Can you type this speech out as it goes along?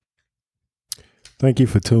Thank you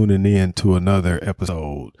for tuning in to another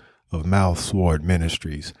episode of Mouth Sword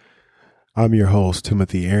Ministries. I'm your host,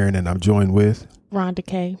 Timothy Aaron, and I'm joined with Rhonda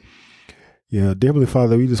K. Yeah, dear Heavenly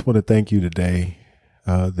Father, we just want to thank you today,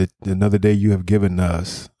 that another day you have given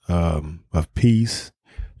us of peace,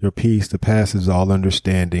 your peace that passes all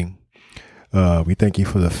understanding. We thank you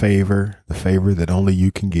for the favor that only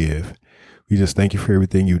you can give. We just thank you for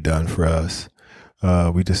everything you've done for us.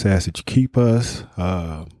 We just ask that you keep us,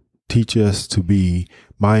 teach us to be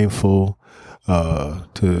mindful,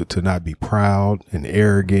 to not be proud and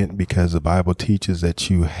arrogant, because the Bible teaches that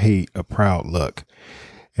you hate a proud look,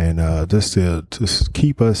 and just to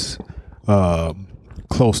keep us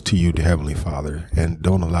close to you, dear Heavenly Father, and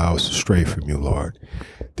don't allow us to stray from you, Lord.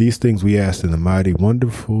 These things we ask in the mighty,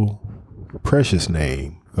 wonderful, precious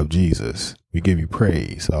name of Jesus. We give you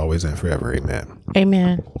praise always and forever. Amen.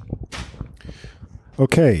 Amen.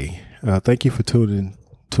 Okay. Thank you for tuning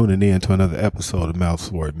in to another episode of Mouth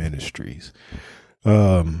Sword Ministries.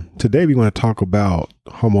 Today we're going to talk about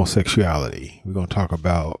homosexuality. We're going to talk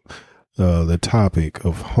about the topic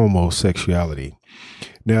of homosexuality.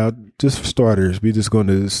 Now, just for starters, we're just going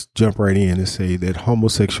to jump right in and say that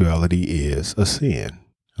homosexuality is a sin.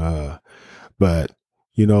 But,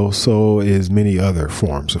 so is many other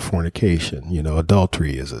forms of fornication.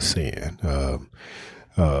 Adultery is a sin.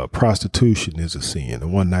 Prostitution is a sin. A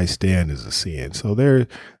one-night stand is a sin. So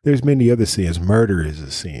there's many other sins. Murder is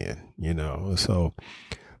a sin,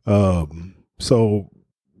 So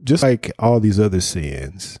just like all these other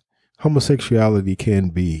sins, homosexuality can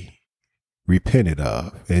be repented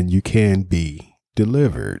of, and you can be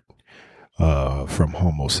delivered from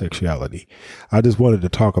homosexuality. I just wanted to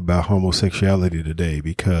talk about homosexuality today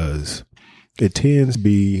because it tends to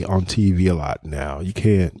be on TV a lot now. You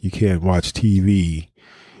can't watch TV,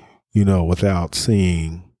 without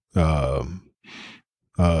seeing two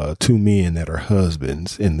men that are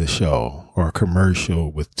husbands in the show, or a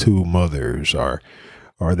commercial with two mothers, or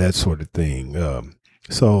that sort of thing.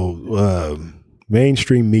 So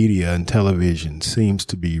mainstream media and television seems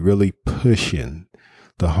to be really pushing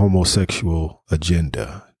the homosexual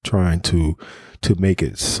agenda, trying to make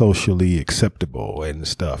it socially acceptable and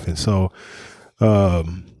stuff. And so, I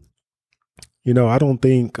don't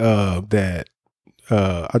think that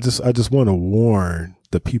I just want to warn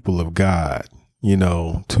the people of God,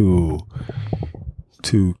 to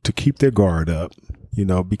keep their guard up,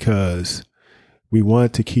 because we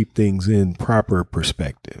want to keep things in proper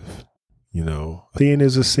perspective. Sin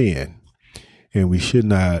is a sin, and we should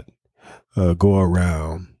not go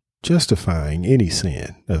around justifying any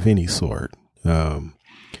sin of any sort.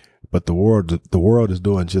 But the world is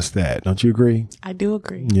doing just that. Don't you agree? I do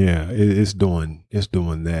agree. Yeah, it's doing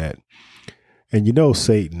that. And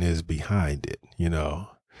Satan is behind it, and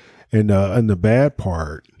the bad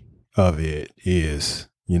part of it is,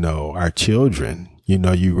 our children.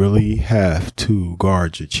 You really have to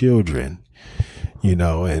guard your children,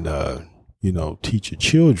 and teach your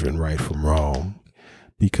children right from wrong,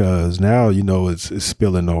 because now it's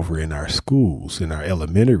spilling over in our schools, in our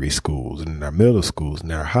elementary schools, and in our middle schools,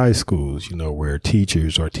 and our high schools, where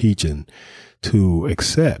teachers are teaching to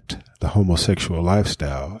accept the homosexual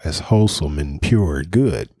lifestyle as wholesome and pure and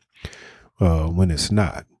good, when it's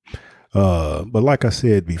not. But like I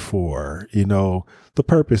said before, the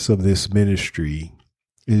purpose of this ministry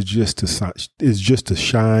is just to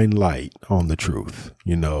shine light on the truth.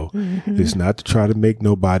 Mm-hmm. It's not to try to make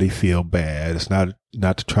nobody feel bad. It's not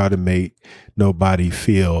to try to make nobody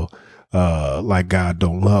feel like God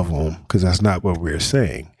don't love them, because that's not what we're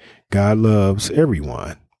saying. God loves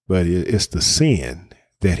everyone, but it's the sin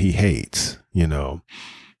that he hates, and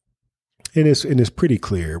it's pretty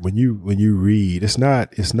clear when you read. It's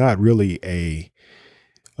not really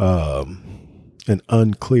an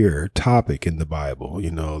unclear topic in the Bible.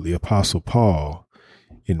 The Apostle Paul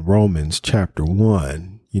in Romans chapter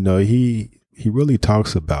 1, he really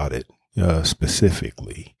talks about it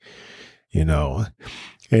specifically, and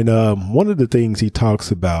one of the things he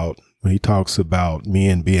talks about when he talks about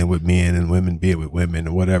men being with men and women being with women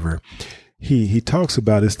or whatever, he talks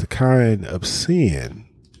about it's the kind of sin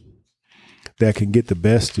that can get the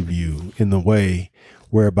best of you in the way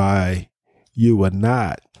whereby you will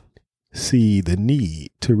not see the need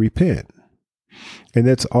to repent. And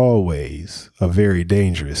that's always a very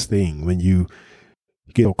dangerous thing, when you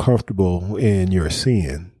get so comfortable in your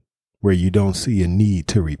sin where you don't see a need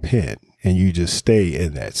to repent and you just stay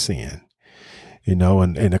in that sin.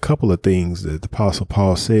 And a couple of things that the Apostle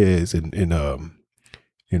Paul says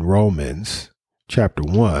in Romans chapter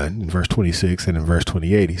 1, in verse 26 and in verse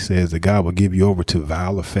 28, he says that God will give you over to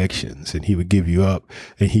vile affections, and he would give you up,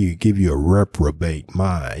 and he would give you a reprobate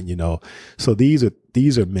mind, So these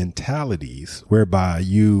are mentalities whereby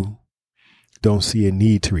you don't see a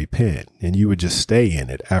need to repent, and you would just stay in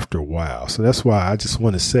it after a while. So that's why I just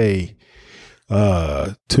want to say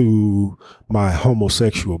to my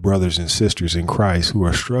homosexual brothers and sisters in Christ who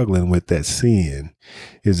are struggling with that sin,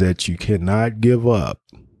 is that you cannot give up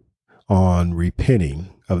on repenting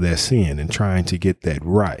of that sin and trying to get that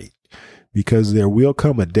right, because there will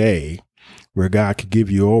come a day where God can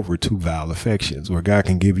give you over to vile affections, where God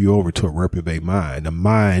can give you over to a reprobate mind, a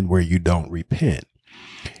mind where you don't repent.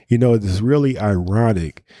 It's really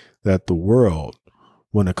ironic that the world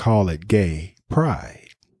want to call it gay pride.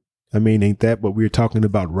 I mean, ain't that what we're talking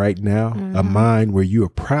about right now? Mm-hmm. A mind where you are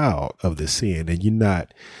proud of the sin and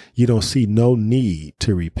you don't see no need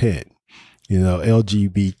to repent.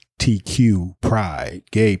 LGBTQ pride,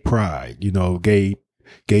 gay pride,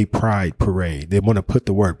 gay pride parade. They want to put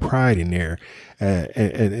the word pride in there.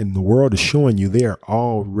 And the world is showing you they're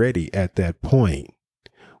already at that point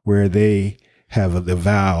where they have the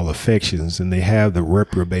vile affections and they have the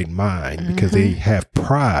reprobate mind, because they have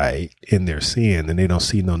pride in their sin and they don't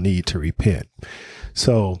see no need to repent.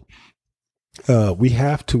 So we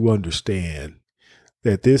have to understand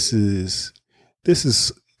that this is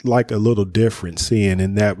like a little different sin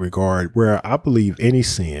in that regard, where I believe any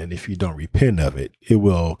sin, if you don't repent of it, it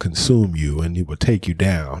will consume you and it will take you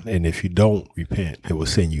down. And if you don't repent, it will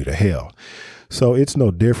send you to hell. So it's no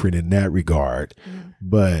different in that regard.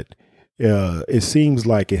 But it seems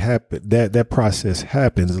like that process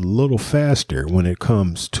happens a little faster when it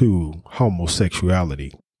comes to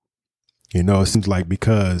homosexuality. It seems like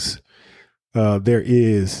because there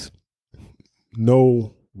is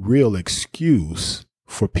no real excuse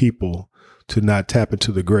for people to not tap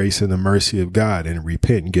into the grace and the mercy of God and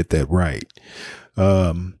repent and get that right.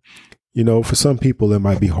 For some people, it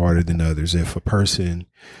might be harder than others. If a person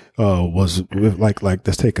was like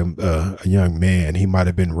let's take a young man, he might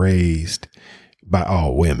have been raised by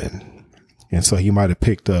all women. And so he might have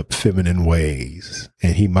picked up feminine ways,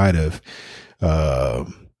 and he might have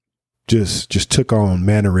just took on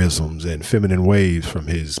mannerisms and feminine ways from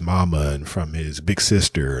his mama and from his big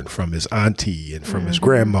sister and from his auntie and from his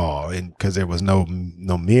grandma, and because there was no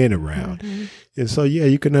men around. And so, yeah,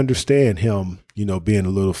 you can understand him, being a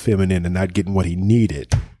little feminine and not getting what he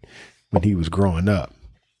needed when he was growing up.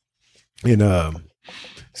 And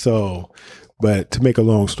but to make a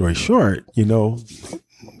long story short,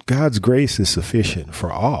 God's grace is sufficient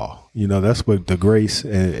for all. That's what the grace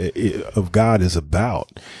of God is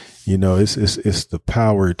about. It's the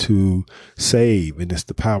power to save, and it's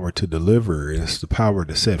the power to deliver, and it's the power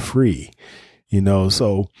to set free.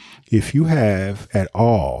 So if you have at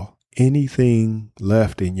all anything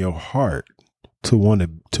left in your heart to want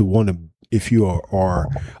to, if you are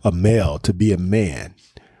a male, to be a man,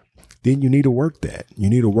 then you need to work that. You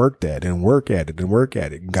need to work that and work at it and work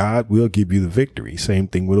at it. God will give you the victory. Same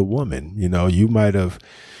thing with a woman. You might have,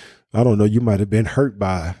 you might have been hurt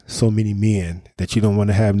by so many men that you don't want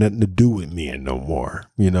to have nothing to do with men no more.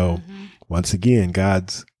 Once again,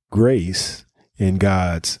 God's grace and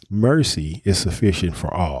God's mercy is sufficient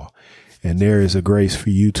for all. And there is a grace for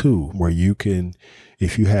you too, where you can,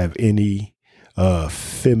 if you have any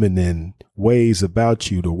feminine ways about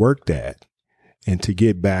you, to work that and to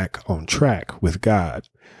get back on track with God.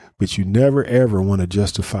 But you never, ever want to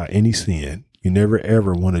justify any sin. You never,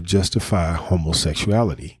 ever want to justify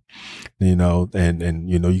homosexuality. And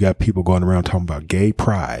you got people going around talking about gay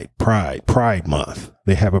pride month.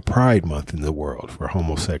 They have a pride month in the world for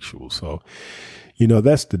homosexuals. So,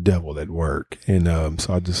 that's the devil at work. And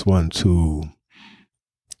so I just want to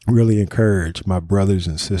really encourage my brothers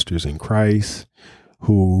and sisters in Christ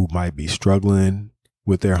who might be struggling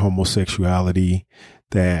with their homosexuality,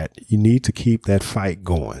 that you need to keep that fight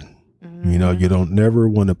going. You don't never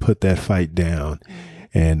want to put that fight down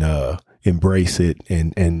and embrace it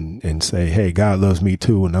and say, hey, God loves me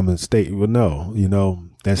too, and I'm going to stay. Well, no,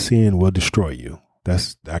 that sin will destroy you.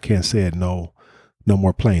 I can't say it no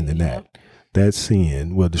more plain than that. That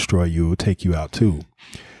sin will destroy you. It will take you out too.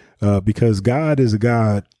 Because God is a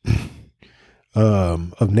God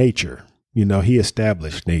of nature. He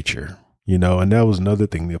established nature. And that was another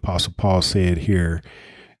thing the Apostle Paul said here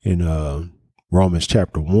in Romans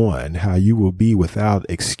chapter 1, how you will be without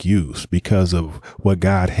excuse because of what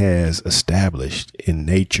God has established in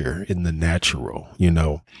nature, in the natural,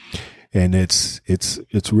 and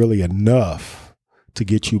it's really enough to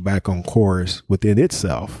get you back on course within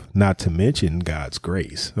itself, not to mention God's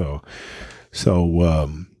grace. So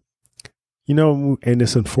and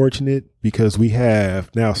it's unfortunate because we have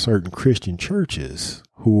now certain Christian churches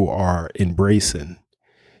who are embracing,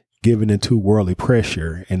 giving into worldly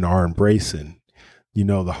pressure and are embracing,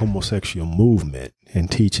 the homosexual movement and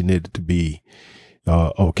teaching it to be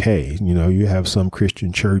okay. You have some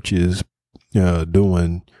Christian churches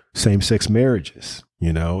doing same-sex marriages,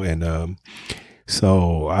 and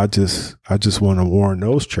so I just want to warn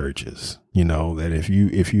those churches, that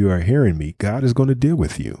if you are hearing me, God is going to deal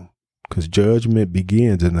with you, because judgment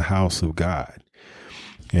begins in the house of God.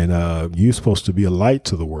 And you're supposed to be a light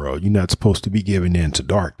to the world. You're not supposed to be giving in to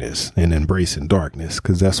darkness and embracing darkness,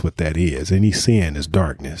 because that's what that is. Any sin is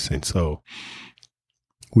darkness. And so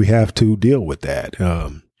we have to deal with that.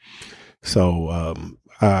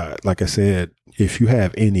 Like I said, if you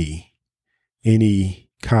have any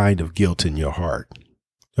kind of guilt in your heart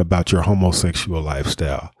about your homosexual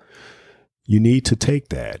lifestyle, you need to take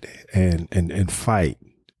that and fight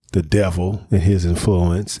the devil and his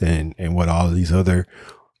influence and what all of these other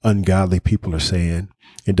ungodly people are saying,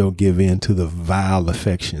 and don't give in to the vile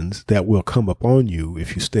affections that will come upon you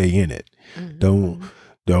if you stay in it.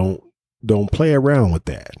 Mm-hmm. Don't play around with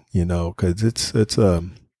that, because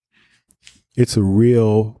it's a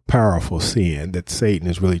real powerful sin that Satan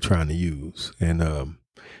is really trying to use. And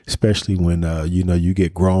especially when, you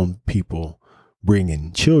get grown people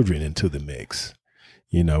bringing children into the mix.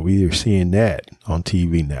 We are seeing that on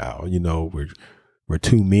TV now, where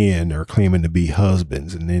two men are claiming to be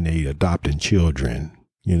husbands and then they adopting children.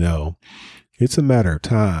 It's a matter of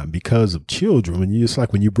time because of children. It's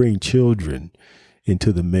like when you bring children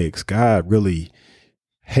into the mix, God really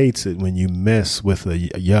hates it when you mess with a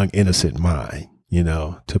young, innocent mind,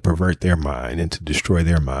 to pervert their mind and to destroy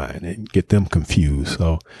their mind and get them confused.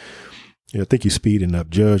 So I think you're speeding up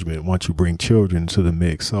judgment once you bring children into the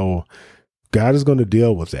mix. So God is going to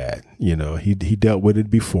deal with that. He dealt with it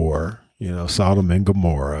before, Sodom and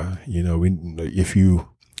Gomorrah. If you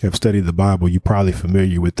have studied the Bible, you're probably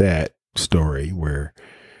familiar with that story where,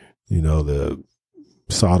 the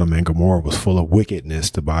Sodom and Gomorrah was full of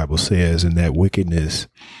wickedness, the Bible says, and that wickedness,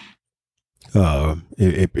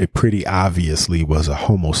 it pretty obviously was a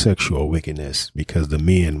homosexual wickedness, because the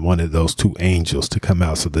men wanted those two angels to come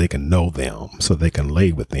out so they can know them, so they can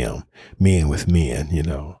lay with them, men with men,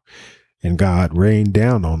 and God rained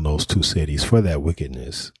down on those two cities for that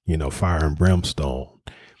wickedness, fire and brimstone,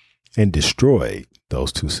 and destroyed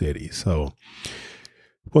those two cities. So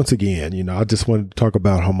once again, I just wanted to talk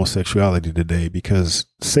about homosexuality today because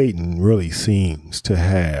Satan really seems to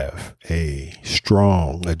have a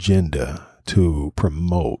strong agenda to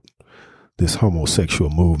promote this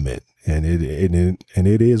homosexual movement, and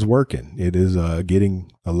it is working. It is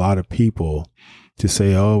getting a lot of people to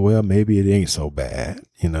say, "Oh, well, maybe it ain't so bad."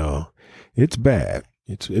 It's bad.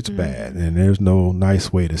 It's bad, and there's no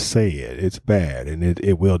nice way to say it. It's bad, and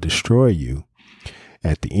it will destroy you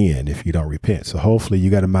at the end if you don't repent. So hopefully you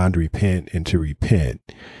got a mind to repent and to repent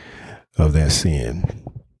of that sin.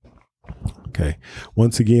 Okay.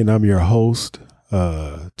 Once again, I'm your host,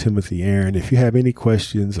 Timothy Aaron. If you have any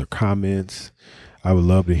questions or comments, I would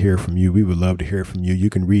love to hear from you. We would love to hear from you. You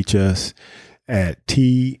can reach us at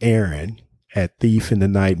Aaron@Thief in the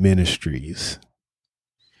Night Ministries.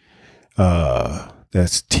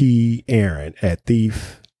 That's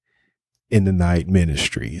Aaron@Thief in the Night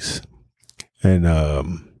Ministries. And,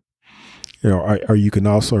 or you can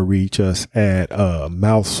also reach us at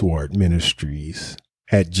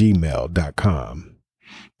mouthswordministries@gmail.com.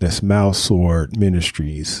 That's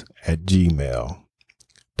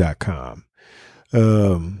mouthswordministries@gmail.com.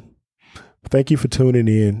 Thank you for tuning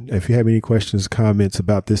in. If you have any questions, comments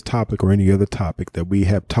about this topic or any other topic that we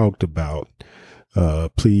have talked about,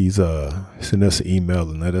 please send us an email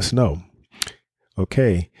and let us know.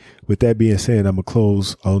 Okay. With that being said, I'm going to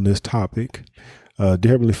close on this topic. Dear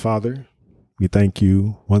Heavenly Father, we thank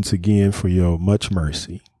you once again for your much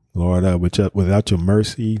mercy. Lord, without your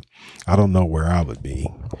mercy, I don't know where I would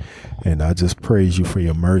be. And I just praise you for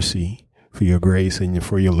your mercy, for your grace, and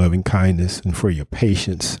for your loving kindness, and for your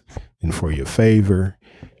patience, and for your favor,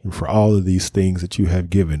 and for all of these things that you have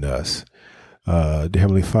given us. Dear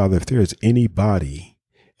Heavenly Father, if there is anybody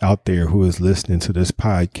out there who is listening to this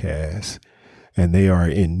podcast and they are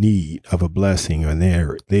in need of a blessing, and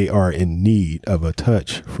they are in need of a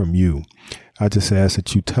touch from you, I just ask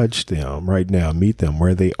that you touch them right now, meet them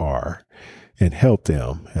where they are, and help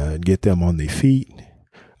them get them on their feet,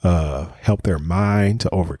 help their mind to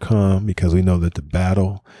overcome, because we know that the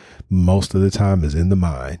battle most of the time is in the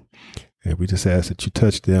mind. And we just ask that you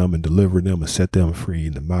touch them and deliver them and set them free.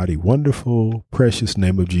 In the mighty, wonderful, precious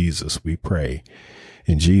name of Jesus, we pray.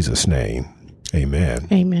 In Jesus' name, amen.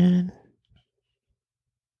 Amen.